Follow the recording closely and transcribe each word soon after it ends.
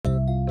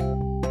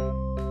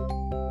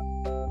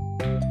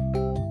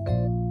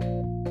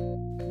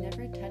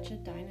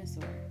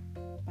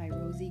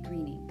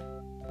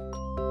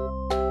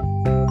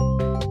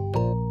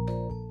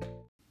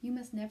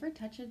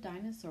a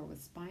dinosaur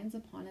with spines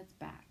upon its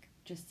back.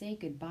 Just say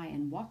goodbye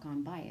and walk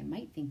on by, it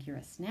might think you're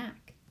a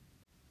snack.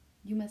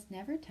 You must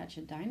never touch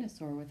a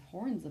dinosaur with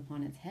horns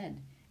upon its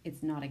head.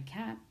 It's not a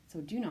cat,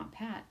 so do not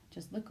pat,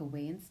 just look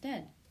away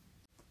instead.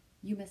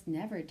 You must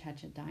never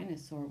touch a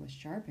dinosaur with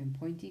sharp and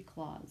pointy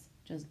claws.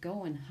 Just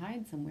go and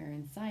hide somewhere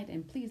inside,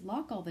 and please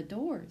lock all the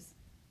doors.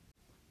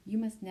 You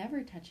must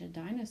never touch a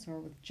dinosaur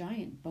with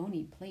giant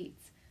bony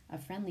plates. A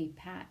friendly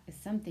pat is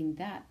something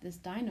that this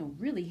dino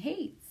really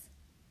hates.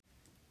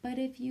 But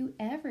if you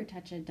ever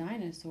touch a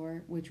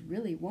dinosaur, which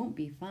really won't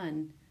be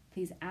fun,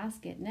 please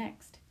ask it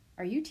next,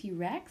 "Are you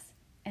T-Rex?"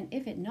 And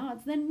if it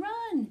nods, then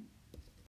run!